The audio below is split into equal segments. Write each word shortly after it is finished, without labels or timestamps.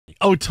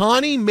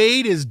Ohtani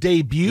made his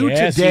debut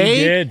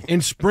today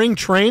in spring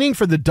training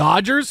for the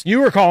Dodgers. You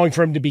were calling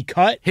for him to be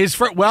cut?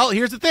 Well,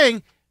 here's the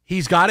thing.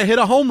 He's got to hit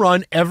a home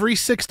run every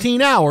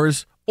 16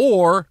 hours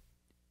or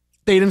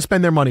they didn't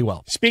spend their money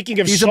well. Speaking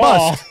of he's a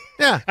bust.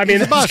 Yeah, I mean,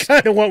 that's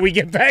kind of what we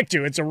get back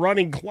to. It's a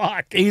running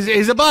clock.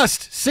 He's a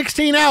bust.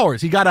 16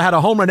 hours. He got to have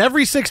a home run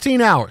every 16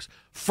 hours.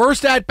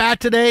 First at bat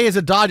today is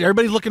a Dodger.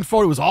 Everybody's looking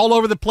forward. It was all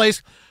over the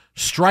place.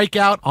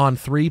 Strikeout on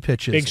 3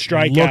 pitches. Big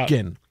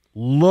strikeout.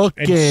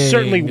 Looking. And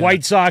certainly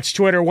White Sox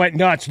Twitter went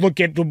nuts.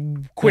 Look at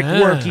the quick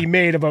work he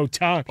made of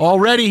Ohtani.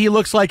 Already he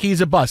looks like he's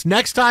a bust.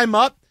 Next time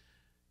up,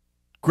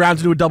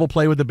 grounds into a double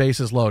play with the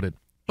bases loaded.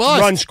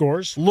 Bust. Run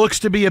scores. Looks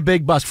to be a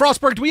big bust.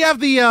 Frostberg, do we have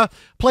the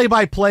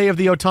play-by-play of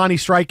the Ohtani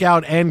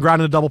strikeout and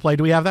ground into double play?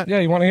 Do we have that? Yeah,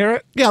 you want to hear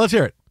it? Yeah, let's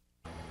hear it.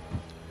 Swung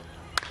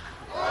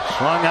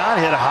on,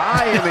 hit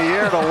high in the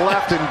air to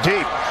left and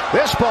deep.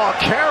 This ball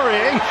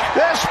carrying.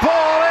 This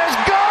ball is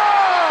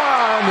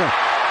gone!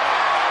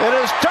 It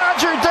is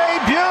Dodger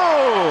debut.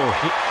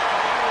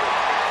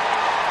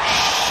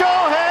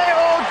 Shohei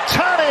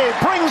Ohtani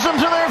brings them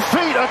to their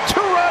feet. A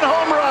 2-run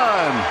home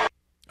run.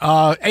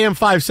 AM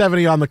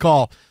 570 on the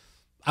call.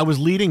 I was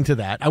leading to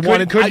that.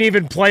 Couldn't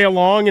even play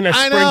along in a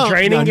spring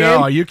training game.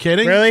 No, are you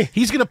kidding? Really?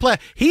 He's going to play.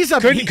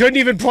 Couldn't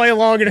even play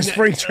along in a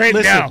spring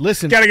training.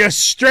 Listen. Got to go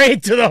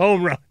straight to the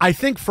home run. I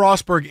think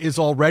Frostberg is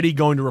already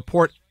going to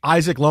report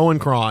Isaac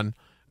Lowenkron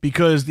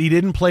because he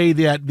didn't play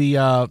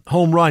the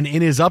home run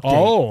in his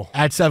update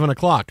at 7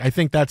 o'clock. I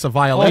think that's a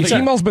violation. The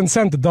email's been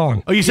sent to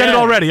Don. Oh, you sent it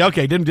already?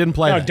 Okay, didn't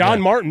play that.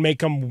 Don Martin may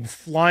come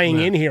flying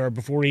in here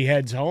before he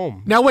heads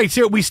home. Now, wait,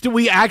 so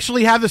we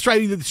actually have the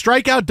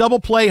strikeout,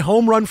 double play,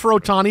 home run for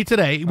Ohtani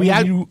today.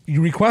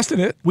 You requested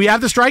it. We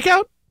have the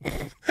strikeout?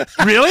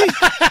 Really?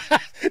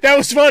 That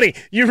was funny.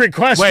 You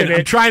requested it.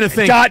 I'm trying to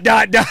think. Dot.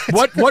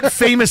 What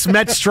famous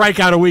Mets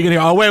strikeout are we going to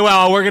hear? Oh, wait,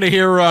 well, we're going to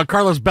hear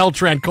Carlos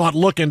Beltran caught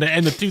looking to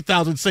end the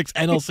 2006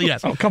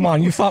 NLCS. Oh, come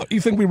on. You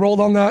think we rolled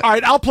on that? All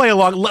right, I'll play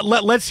along.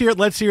 Let's hear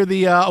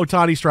the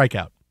Ohtani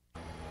strikeout.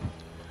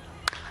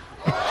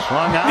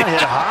 Swung on, hit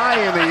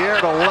high in the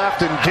air to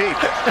left and deep.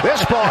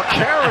 This ball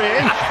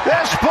carrying.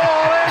 This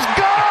ball is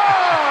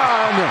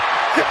gone!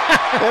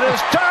 It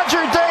is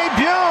Dodger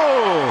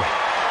debut.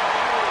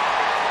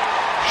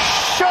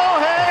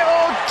 Shohei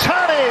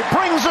Ohtani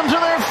brings them to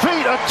their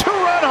feet. A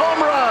 2-run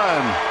home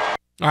run.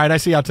 All right, I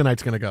see how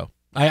tonight's going to go.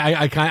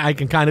 I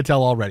can kind of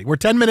tell already. We're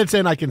 10 minutes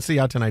in. I can see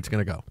how tonight's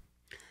going to go.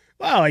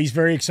 Well, he's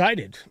very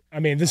excited. I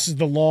mean, this is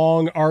the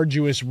long,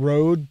 arduous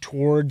road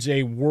towards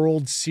a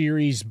World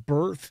Series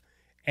berth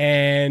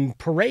and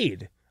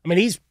parade. I mean,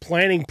 he's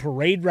planning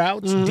parade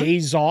routes,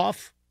 days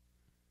off,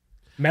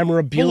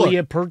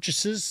 memorabilia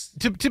purchases.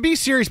 To be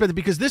serious about it,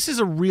 because this is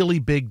a really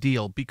big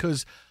deal,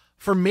 because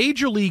for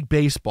Major League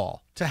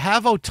Baseball to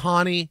have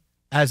Ohtani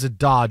as a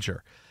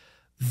Dodger,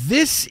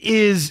 this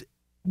is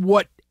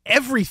what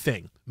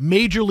everything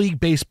Major League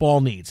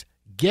Baseball needs.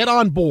 Get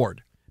on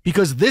board,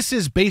 because this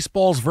is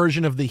baseball's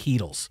version of the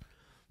Heatles.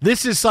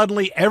 This is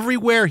suddenly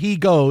everywhere he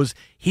goes,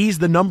 he's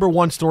the number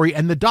one story,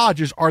 and the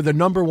Dodgers are the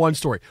number one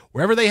story.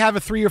 Wherever they have a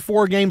 3 or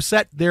 4 game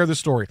set, they're the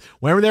story.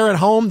 Whenever they're at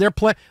home, they're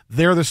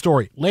the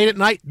story. Late at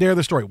night, they're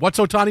the story. What's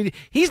Ohtani?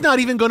 He's not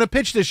even going to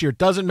pitch this year.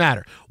 Doesn't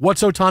matter.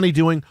 What's Ohtani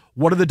doing?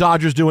 What are the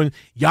Dodgers doing?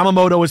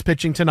 Yamamoto is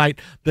pitching tonight.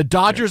 The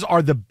Dodgers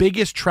are the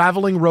biggest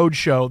traveling road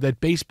show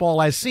that baseball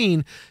has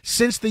seen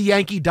since the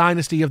Yankee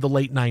dynasty of the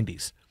late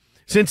 90s.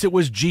 Since it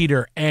was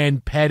Jeter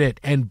and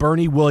Pettit and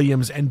Bernie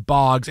Williams and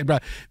Boggs.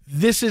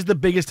 This is the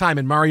biggest time,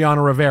 and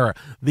Mariano Rivera.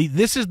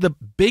 This is the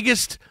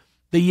biggest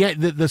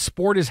the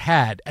sport has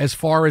had as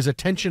far as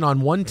attention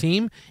on one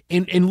team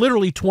in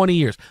literally 20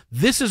 years.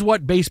 This is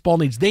what baseball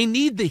needs. They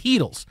need the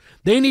Heatles.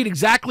 They need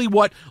exactly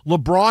what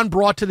LeBron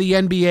brought to the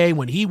NBA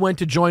when he went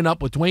to join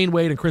up with Dwyane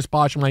Wade and Chris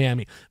Bosh in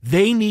Miami.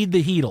 They need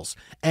the Heatles.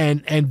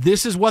 And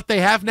this is what they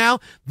have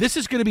now. This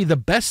is going to be the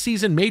best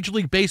season Major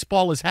League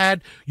Baseball has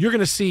had. You're going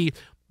to see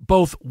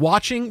both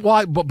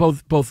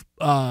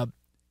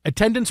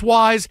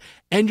attendance-wise,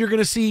 and you're going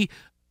to see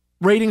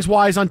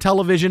ratings-wise on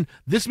television.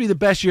 This will be the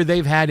best year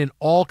they've had in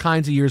all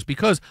kinds of years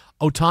because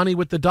Ohtani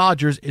with the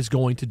Dodgers is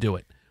going to do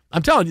it.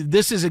 I'm telling you,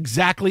 this is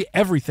exactly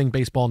everything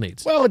baseball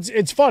needs. Well,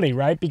 it's funny,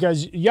 right?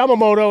 Because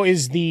Yamamoto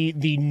is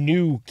the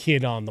new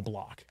kid on the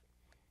block,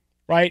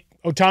 right?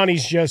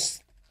 Ohtani's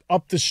just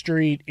up the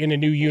street in a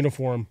new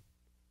uniform,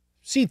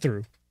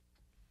 see-through.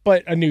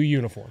 But a new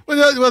uniform.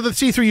 Well, the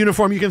see-through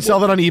uniform, you can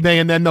sell that on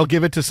eBay, and then they'll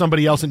give it to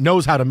somebody else that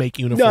knows how to make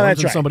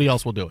uniforms, and somebody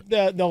else will do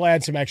it. They'll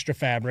add some extra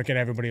fabric, and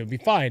everybody will be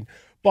fine.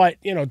 But,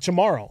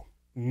 tomorrow,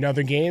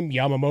 another game,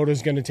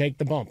 Yamamoto's going to take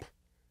the bump,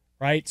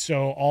 right?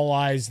 So all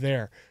eyes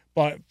there.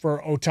 But for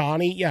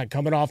Ohtani,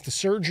 coming off the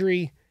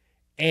surgery,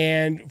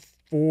 and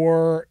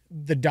for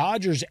the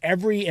Dodgers,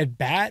 every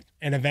at-bat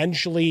and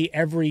eventually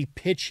every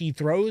pitch he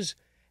throws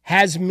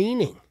has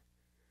meaning.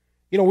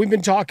 We've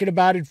been talking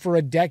about it for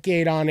a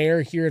decade on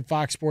air here at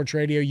Fox Sports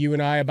Radio, you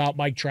and I, about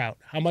Mike Trout,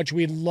 how much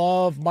we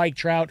love Mike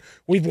Trout.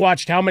 We've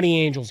watched how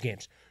many Angels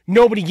games.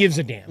 Nobody gives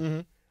a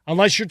damn,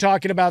 unless you're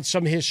talking about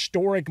some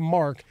historic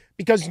mark,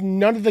 because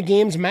none of the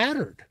games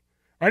mattered,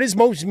 right? His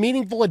most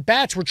meaningful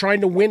at-bats were trying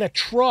to win a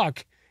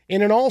truck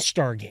in an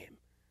all-star game.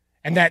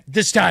 And that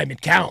this time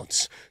it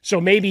counts.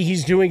 So maybe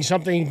he's doing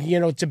something,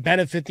 to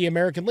benefit the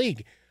American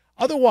League.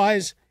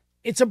 Otherwise,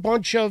 it's a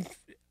bunch of,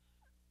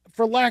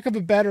 for lack of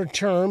a better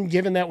term,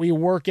 given that we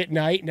work at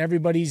night and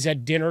everybody's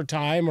at dinner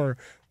time or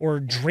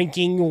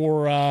drinking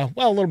or, a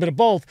little bit of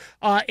both,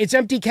 it's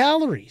empty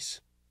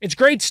calories. It's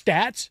great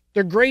stats.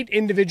 They're great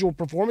individual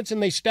performance,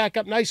 and they stack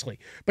up nicely.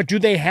 But do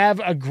they have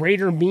a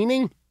greater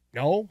meaning?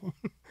 No.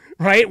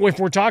 Right? If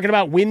we're talking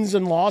about wins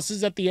and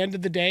losses at the end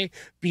of the day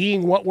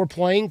being what we're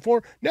playing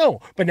for, no.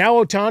 But now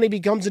Ohtani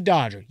becomes a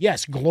Dodger.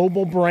 Yes,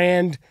 global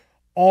brand,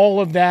 all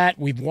of that.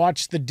 We've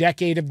watched the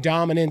decade of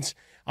dominance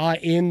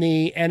in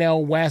the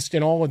NL West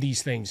and all of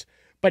these things.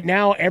 But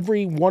now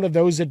every one of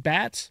those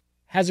at-bats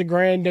has a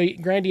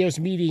grandiose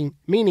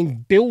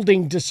meaning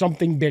building to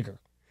something bigger.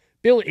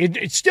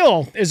 It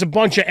still is a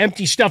bunch of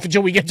empty stuff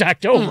until we get to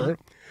October,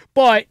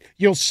 but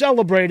you'll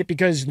celebrate it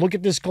because look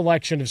at this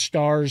collection of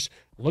stars.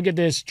 Look at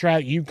this,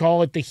 you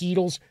call it the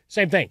Heatles.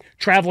 Same thing,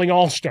 traveling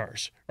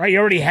all-stars, right? You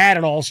already had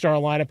an all-star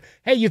lineup.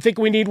 Hey, you think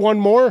we need one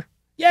more?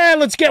 Yeah,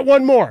 let's get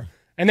one more.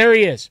 And there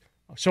he is.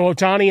 So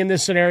Ohtani in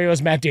this scenario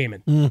is Matt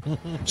Damon.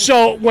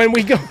 So when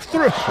we go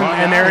through,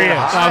 and there he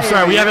is. I'm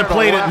sorry, we haven't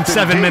played it in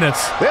 7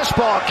 minutes. This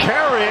ball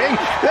carrying,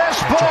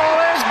 this ball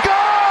is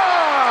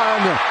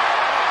gone!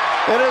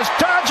 It is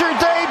Dodger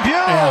debut!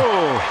 Yeah.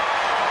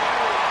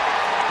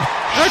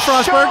 All right,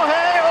 Frostberg.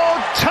 Shohei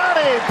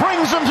Ohtani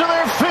brings them to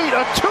their feet,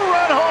 a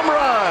 2-run home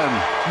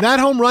run. That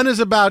home run is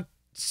about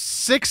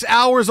 6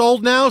 hours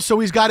old now, so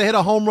he's got to hit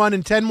a home run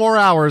in 10 more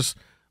hours,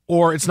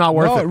 or it's not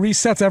worth No, it. it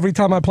resets every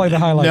time I play the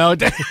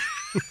highlight. No,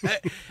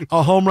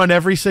 a home run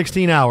every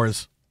 16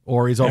 hours,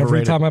 or he's overrated.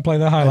 Every time I play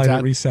the highlight,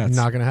 it resets.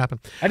 Not going to happen.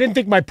 I didn't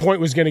think my point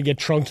was going to get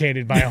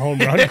truncated by a home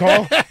run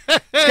call.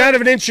 It's kind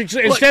of an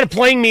interesting. Instead of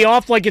playing me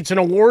off like it's an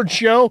award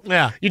show,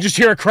 you just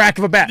hear a crack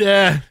of a bat.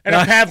 Yeah. And a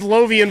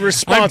Pavlovian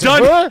response.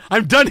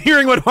 I'm done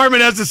hearing what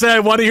Harmon has to say. I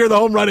want to hear the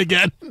home run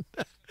again.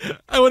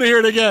 I want to hear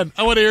it again.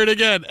 I want to hear it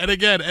again and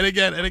again and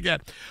again and again.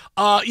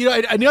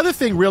 Another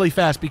thing really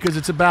fast because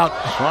it's about...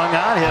 Swung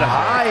on, hit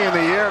high in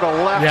the air to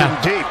left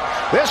and deep.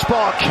 This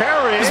ball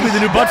carries. This will be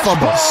the new butt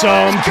fumble.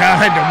 Some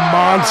kind of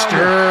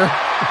monster.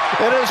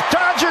 It is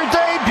Dodger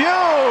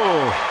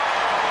debut.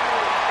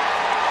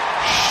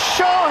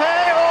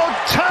 Shohei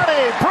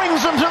Ohtani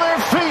brings them to their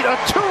feet, a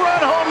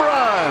 2-run home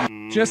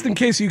run. Just in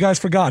case you guys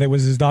forgot, it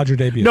was his Dodger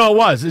debut. No, it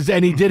was.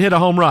 And he did hit a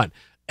home run.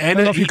 And I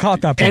don't know if you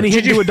caught that part. And he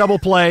hit a double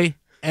play,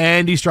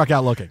 and he struck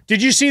out looking.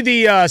 Did you see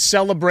the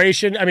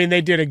celebration? I mean,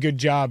 they did a good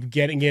job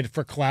getting it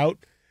for clout,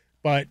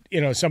 but,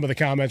 some of the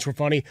comments were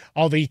funny.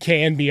 All the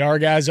KNBR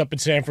guys up in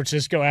San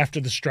Francisco after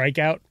the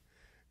strikeout,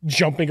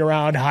 jumping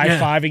around,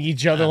 high-fiving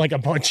each other like a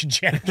bunch of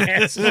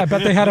jackasses. I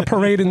bet they had a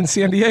parade in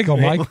San Diego,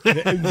 Mike.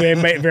 They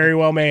very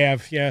well may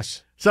have,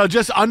 yes. So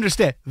just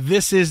understand,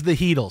 this is the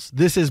Heatles.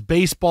 This is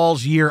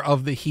baseball's year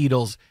of the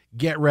Heatles.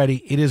 Get ready.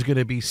 It is going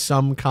to be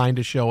some kind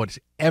of show. It's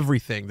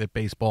everything that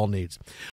baseball needs.